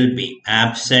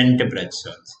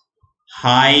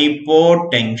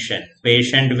 Hypotension.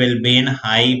 Patient will be in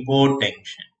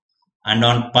hypotension. And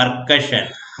on percussion,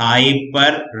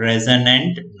 hyper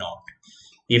resonant note.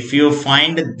 If you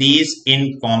find these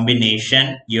in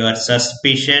combination, your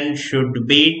suspicion should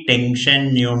be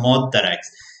tension pneumothorax.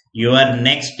 Your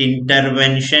next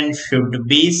intervention should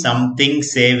be something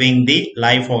saving the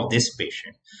life of this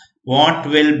patient. What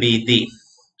will be the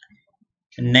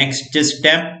next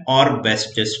step or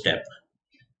best step?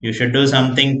 You should do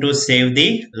something to save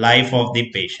the life of the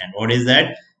patient. What is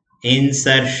that?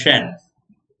 Insertion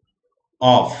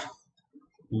of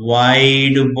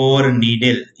wide bore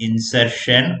needle.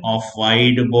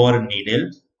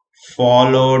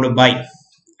 Followed by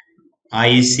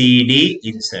ICD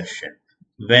insertion.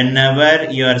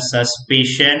 Whenever your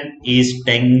suspicion is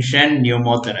tension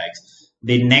pneumothorax,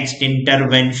 the next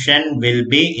intervention will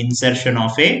be insertion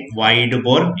of a wide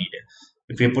bore needle.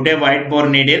 If you put a wide bore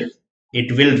needle,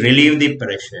 it will relieve the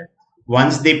pressure.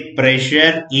 Once the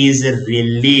pressure is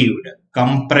relieved,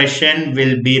 compression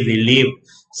will be relieved,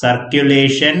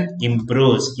 circulation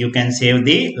improves, you can save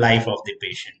the life of the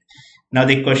patient. Now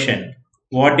the question,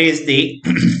 what is the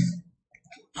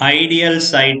ideal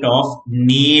site of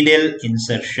needle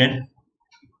insertion?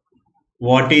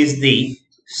 What is the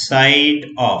site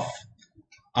of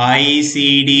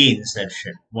ICD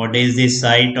insertion? What is the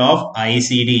site of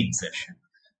ICD insertion?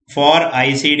 For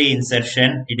ICD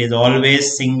insertion, it is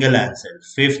always single answer.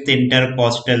 Fifth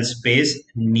intercostal space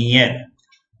near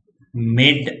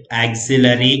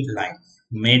mid-axillary line.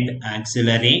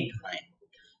 Mid-axillary line.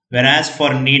 Whereas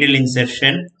for needle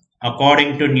insertion,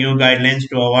 according to new guidelines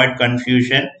to avoid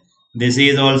confusion, this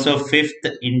is also fifth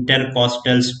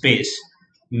intercostal space.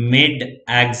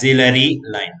 Mid-axillary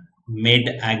line.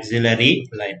 Mid-axillary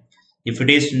line. If it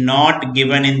is not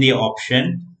given in the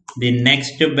option, the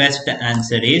next best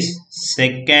answer is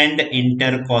second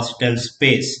intercostal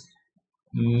space,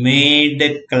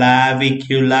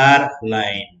 mid-clavicular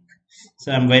line.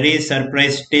 So I'm very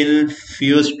surprised still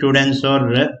few students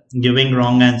are giving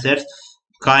wrong answers.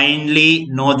 Kindly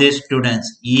know this, students,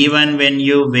 even when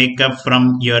you wake up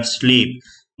from your sleep,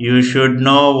 you should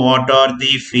know what are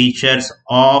the features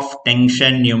of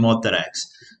tension pneumothorax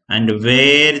and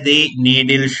where the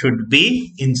needle should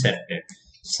be inserted.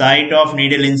 Site of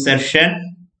needle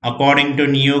insertion, according to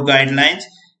new guidelines,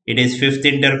 it is fifth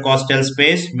intercostal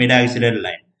space, mid-axillary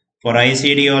line. For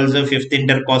ICD also fifth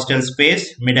intercostal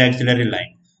space, mid-axillary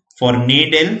line. For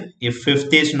needle, if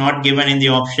fifth is not given in the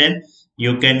option,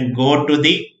 you can go to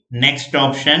the next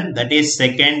option, that is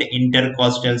second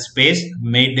intercostal space,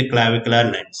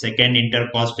 mid-clavicular line. Second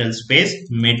intercostal space,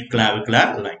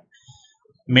 mid-clavicular line.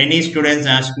 Many students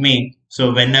ask me,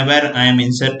 so whenever I am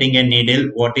inserting a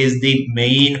needle, what is the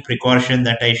main precaution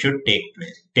that I should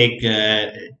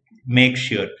make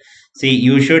sure? See,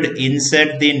 you should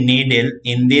insert the needle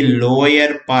in the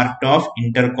lower part of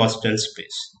intercostal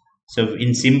space. So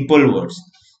in simple words,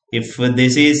 if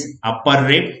this is upper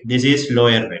rib, this is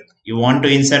lower rib. You want to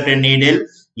insert a needle,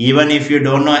 even if you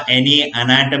don't know any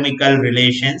anatomical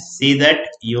relations, see that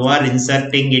you are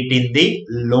inserting it in the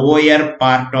lower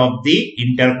part of the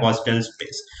intercostal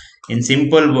space. In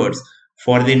simple words,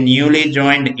 for the newly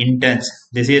joined interns,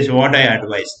 this is what I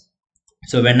advise.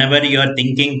 So whenever you are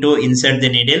thinking to insert the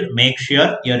needle, make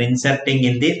sure you are inserting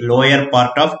in the lower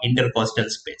part of intercostal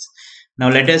space. Now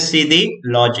let us see the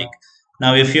logic.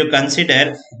 Now if you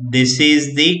consider this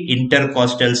is the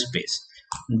intercostal space,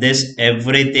 this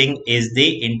everything is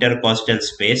the intercostal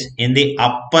space. In the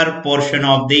upper portion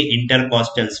of the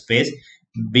intercostal space,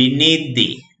 beneath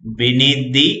the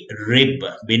rib,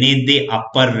 beneath the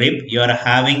upper rib, you are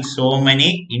having so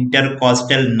many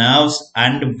intercostal nerves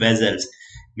and vessels.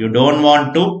 You don't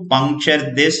want to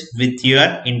puncture this with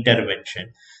your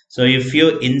intervention. So if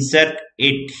you insert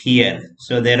it here,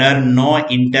 so there are no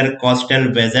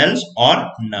intercostal vessels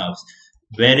or nerves.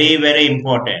 Very, very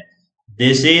important.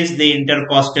 This is the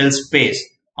intercostal space.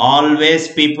 Always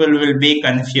people will be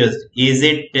confused. Is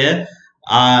it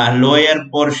lower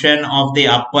portion of the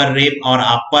upper rib or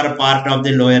upper part of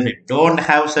the lower rib? Don't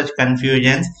have such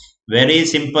confusions. Very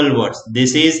simple words.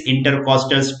 This is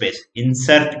intercostal space.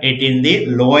 Insert it in the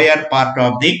lower part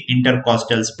of the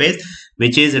intercostal space,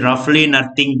 which is roughly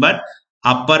nothing but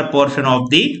upper portion of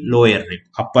the lower rib.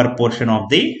 Upper portion of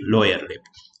the lower rib.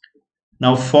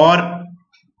 Now for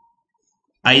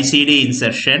ICD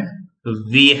insertion,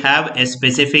 we have a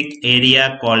specific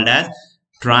area called as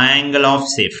triangle of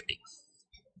safety.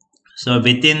 So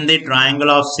within the triangle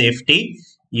of safety,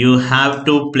 you have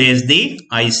to place the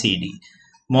ICD.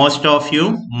 Most of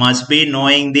you must be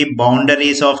knowing the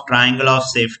boundaries of triangle of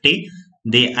safety.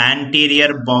 The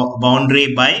anterior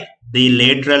boundary by the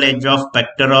lateral edge of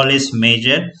pectoralis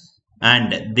major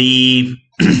and the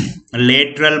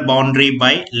lateral boundary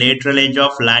by lateral edge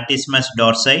of latissimus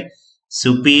dorsi,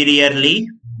 superiorly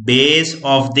base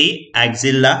of the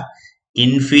axilla,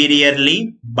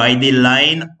 inferiorly by the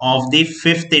line of the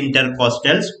fifth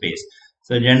intercostal space.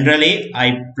 So generally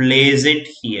I place it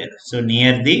here. So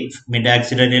near the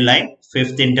mid-axillary line,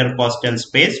 fifth intercostal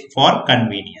space for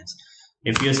convenience.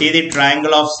 If you see the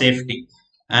triangle of safety,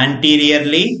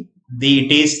 anteriorly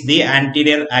it is the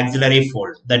anterior axillary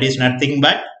fold. That is nothing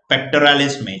but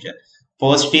pectoralis major.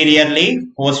 Posteriorly,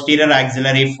 posterior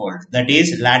axillary fold. That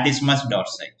is latissimus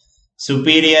dorsi.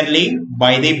 Superiorly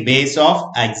by the base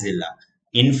of axilla.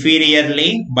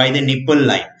 Inferiorly by the nipple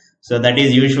line. So that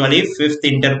is usually fifth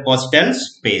intercostal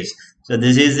space. So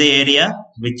this is the area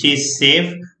which is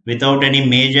safe without any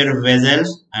major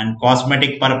vessels, and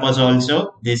cosmetic purpose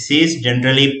also. This is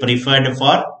generally preferred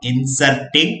for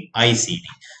inserting ICD.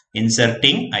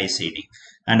 Inserting ICD.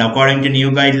 And according to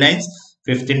new guidelines,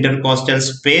 fifth intercostal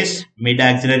space,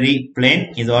 mid-axillary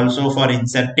plane is also for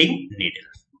inserting needle.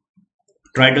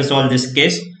 Try to solve this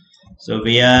case. So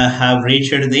we have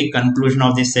reached the conclusion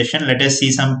of this session. Let us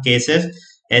see some cases.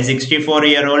 A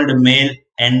 64-year-old male,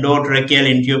 endotracheal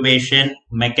intubation,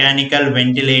 mechanical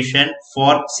ventilation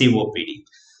for COPD.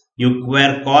 You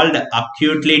were called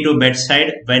acutely to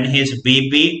bedside when his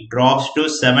BP drops to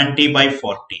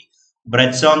 70/40.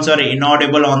 Breath sounds are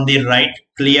inaudible on the right,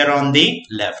 clear on the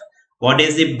left. What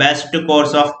is the best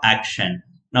course of action?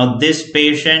 Now this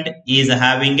patient is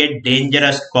having a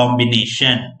dangerous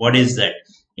combination. What is that?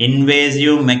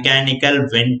 Invasive mechanical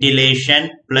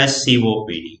ventilation plus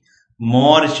COPD.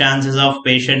 More chances of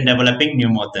patient developing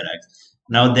pneumothorax.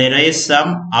 Now there is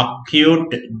some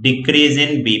acute decrease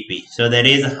in BP. So there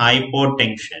is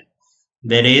hypotension.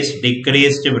 There is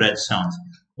decreased breath sounds.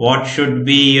 What should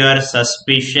be your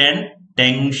suspicion?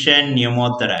 Tension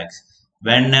pneumothorax.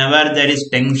 Whenever there is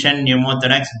tension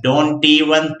pneumothorax, don't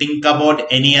even think about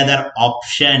any other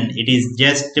option. It is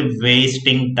just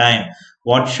wasting time.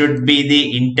 What should be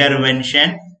the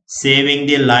intervention? Saving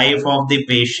the life of the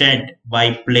patient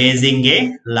by placing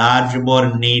a large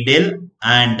bore needle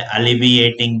and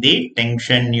alleviating the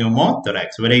tension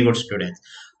pneumothorax. Very good, students.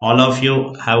 All of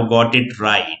you have got it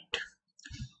right.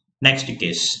 Next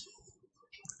case.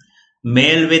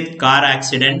 Male with car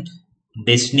accident,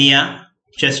 dyspnea,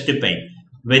 chest pain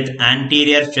with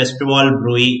anterior chest wall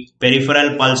bruit,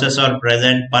 peripheral pulses are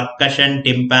present, percussion,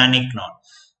 tympanic node.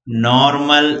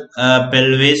 Normal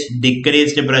pelvis,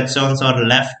 decreased breath sounds are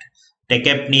left,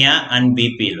 tachypnea and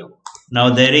BP low. Now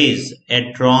there is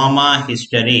a trauma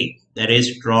history. There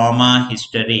is trauma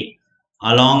history.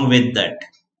 Along with that,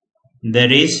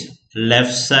 there is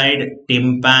left side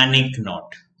tympanic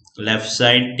node. Left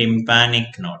side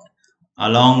tympanic node.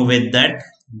 Along with that,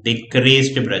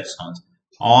 decreased breath sounds.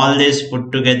 All this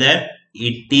put together,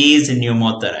 it is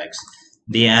pneumothorax.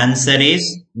 The answer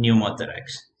is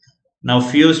pneumothorax. Now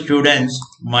few students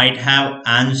might have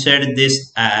answered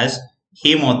this as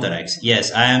hemothorax.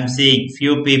 Yes, I am seeing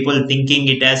few people thinking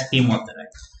it as hemothorax.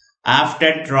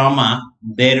 After trauma,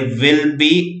 there will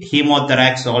be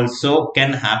hemothorax also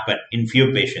can happen in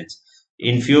few patients.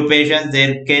 In few patients,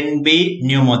 there can be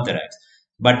pneumothorax.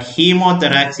 But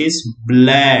hemothorax is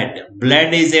blood.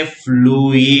 Blood is a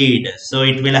fluid. So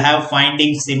it will have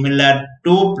findings similar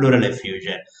to pleural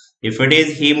effusion. If it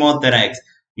is hemothorax,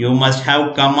 you must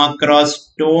have come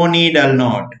across stony dull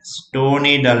node.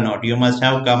 Stony dull node. You must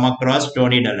have come across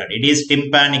stony dull node. It is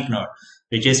tympanic node,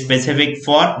 which is specific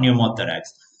for pneumothorax.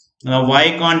 Now,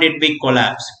 why can't it be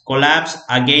collapse? Collapse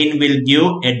again will give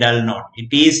a dull node.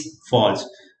 It is false.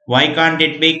 Why can't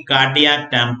it be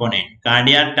cardiac tamponade?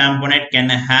 Cardiac tamponade can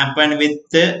happen with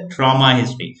the trauma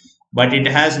history, but it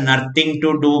has nothing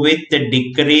to do with the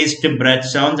decreased breath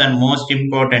sounds, and most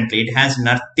importantly, it has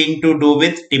nothing to do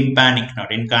with tympanic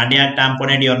node. In cardiac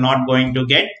tamponade, you are not going to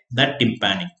get the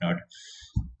tympanic node.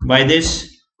 By this,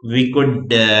 we could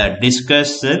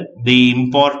discuss the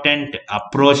important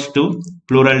approach to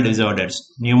pleural disorders,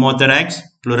 pneumothorax,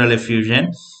 pleural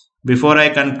effusion. Before I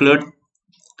conclude,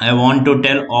 I want to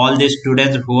tell all the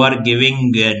students who are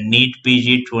giving NEET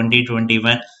PG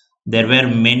 2021, there were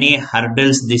many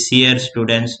hurdles this year,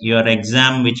 students. Your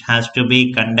exam, which has to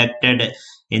be conducted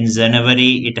in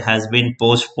January, it has been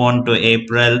postponed to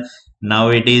April. Now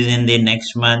it is in the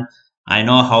next month. I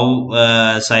know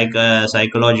how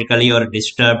psychologically you are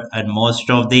disturbed, and most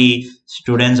of the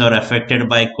students are affected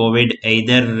by COVID,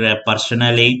 either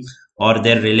personally or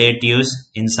their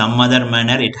relatives. In some other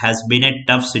manner, it has been a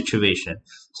tough situation.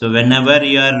 So whenever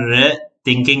you are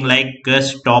thinking like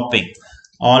stopping,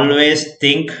 always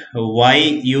think why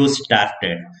you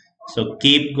started. So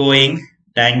keep going.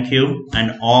 Thank you,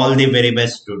 and all the very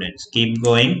best, students. Keep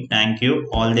going. Thank you,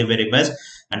 all the very best,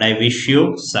 and I wish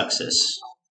you success.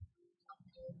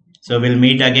 So we'll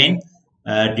meet again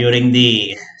during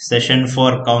the session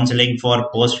for counseling for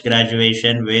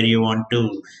post-graduation, where you want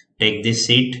to take this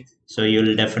seat. So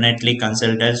you'll definitely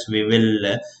consult us. We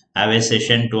will have a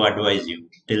session to advise you.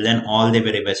 Till then, all the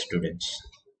very best, students.